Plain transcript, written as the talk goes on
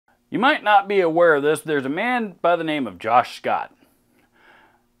You might not be aware of this. There's a man by the name of Josh Scott.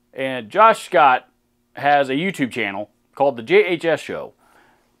 And Josh Scott has a YouTube channel called The JHS Show.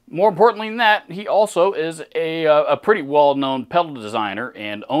 More importantly than that, he also is a pretty well-known pedal designer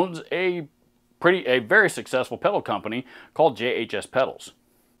and owns a very successful pedal company called JHS Pedals.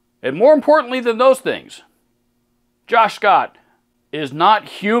 And more importantly than those things, Josh Scott is not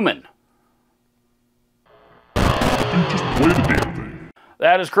human. Just play the damn thing.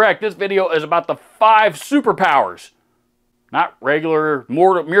 That is correct. This video is about the 5 superpowers, not regular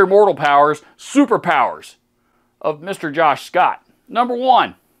mere mortal powers, superpowers of Mr. Josh Scott. Number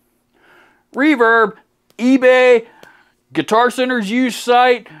 1, Reverb, eBay, Guitar Center's used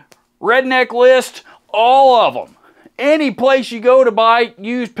site, Redneck List, all of them. Any place you go to buy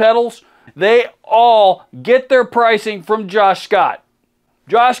used pedals, they all get their pricing from Josh Scott.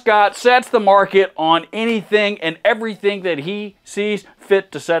 Josh Scott sets the market on anything and everything that he sees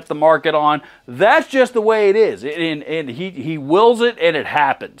fit to set the market on. That's just the way it is. And he wills it and it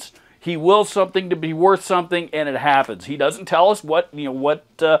happens. He wills something to be worth something, and it happens. He doesn't tell us what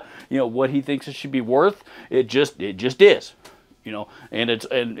he thinks it should be worth. It just is,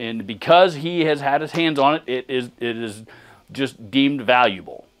 and because he has had his hands on it, it is just deemed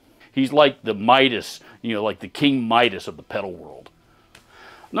valuable. He's like the Midas, like the King Midas of the pedal world.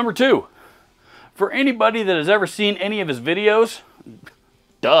 Number 2, for anybody that has ever seen any of his videos,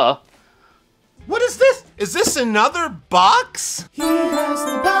 duh. What is this? Is this another box? He has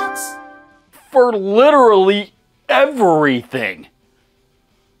the box. For literally everything.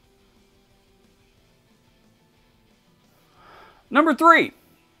 Number 3,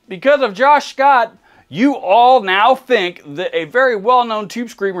 because of Josh Scott, you all now think that a very well-known Tube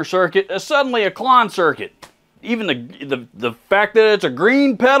Screamer circuit is suddenly a Klon circuit. Even the fact that it's a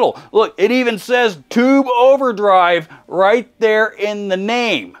green pedal. Look, it even says Tube Overdrive right there in the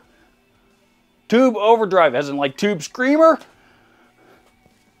name. Tube Overdrive, as in like Tube Screamer.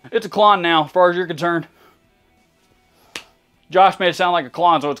 It's a Klon now, as far as you're concerned. Josh made it sound like a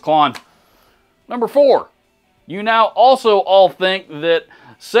Klon, so it's Klon. Number 4, you now also all think that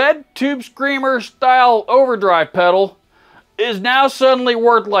said Tube Screamer style overdrive pedal is now suddenly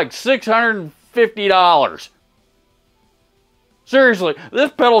worth like $650. Seriously,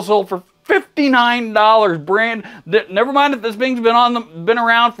 this pedal sold for $59 brand. Never mind that this thing's been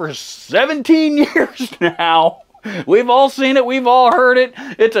around for 17 years now. We've all seen it, we've all heard it.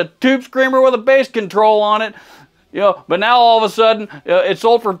 It's a Tube Screamer with a bass control on it. But now all of a sudden, it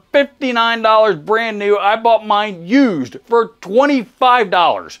sold for $59 brand new. I bought mine used for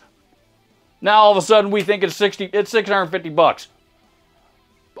 $25. Now all of a sudden we think it's $650.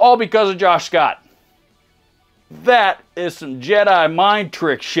 All because of Josh Scott. That is some Jedi mind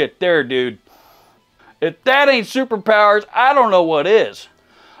trick shit there, dude. If that ain't superpowers, I don't know what is.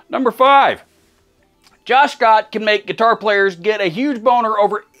 Number 5, Josh Scott can make guitar players get a huge boner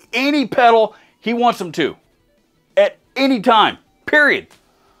over any pedal he wants them to. At any time, period.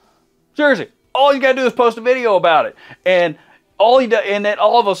 Seriously, all you gotta do is post a video about it. And then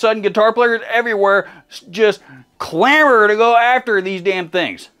all of a sudden guitar players everywhere just clamor to go after these damn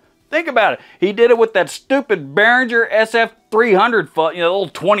things. Think about it. He did it with that stupid Behringer SF300, the little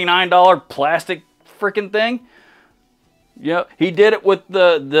 $29 plastic freaking thing. He did it with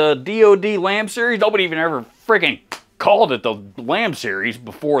the DOD Lamb series. Nobody even ever freaking called it the Lamb series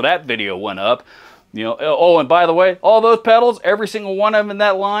before that video went up. Oh, and by the way, all those pedals, every single one of them in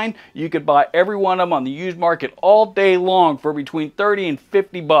that line, you could buy every one of them on the used market all day long for between 30 and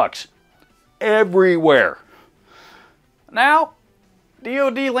 50 bucks. Everywhere. Now,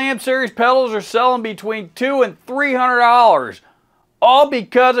 DOD Lamb Series pedals are selling between $200 and $300, all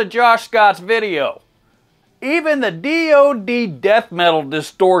because of Josh Scott's video. Even the DOD Death Metal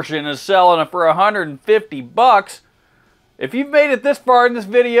Distortion is selling it for 150 bucks. If you've made it this far in this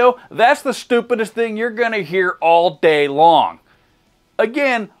video, that's the stupidest thing you're going to hear all day long.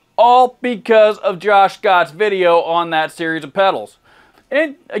 Again, all because of Josh Scott's video on that series of pedals.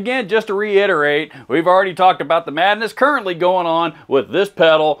 And again, just to reiterate, we've already talked about the madness currently going on with this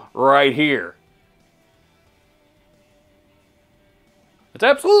pedal right here. It's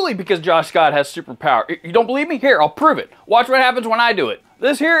absolutely because Josh Scott has superpower. You don't believe me? Here, I'll prove it. Watch what happens when I do it.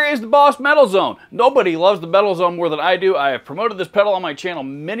 This here is the Boss Metal Zone. Nobody loves the Metal Zone more than I do. I have promoted this pedal on my channel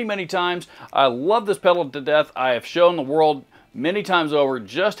many, many times. I love this pedal to death. I have shown the world many times over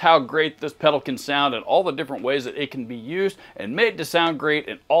just how great this pedal can sound and all the different ways that it can be used and made to sound great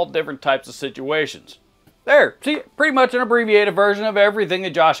in all different types of situations. There, see, pretty much an abbreviated version of everything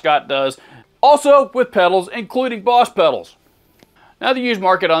that Josh Scott does. Also with pedals, including Boss pedals. Now the used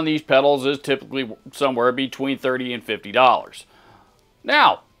market on these pedals is typically somewhere between $30 and $50.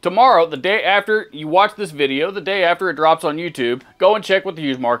 Now, tomorrow, the day after you watch this video, the day after it drops on YouTube, go and check what the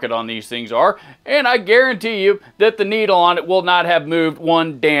used market on these things are, and I guarantee you that the needle on it will not have moved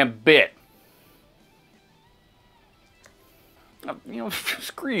one damn bit. You know,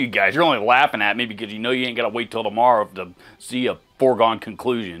 screw you guys. You're only laughing at me because you know you ain't got to wait till tomorrow to see a foregone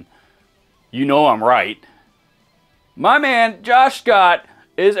conclusion. You know I'm right. My man, Josh Scott,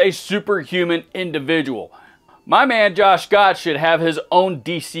 is a superhuman individual. My man, Josh Scott, should have his own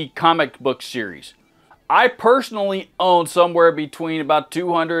DC comic book series. I personally own somewhere between about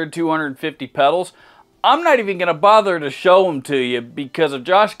 200 and 250 pedals. I'm not even going to bother to show them to you because if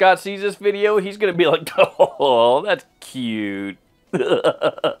Josh Scott sees this video, he's going to be like, oh, that's cute. I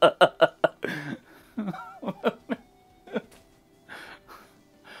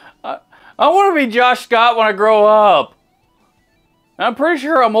want to be Josh Scott when I grow up. I'm pretty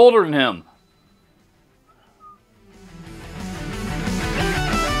sure I'm older than him.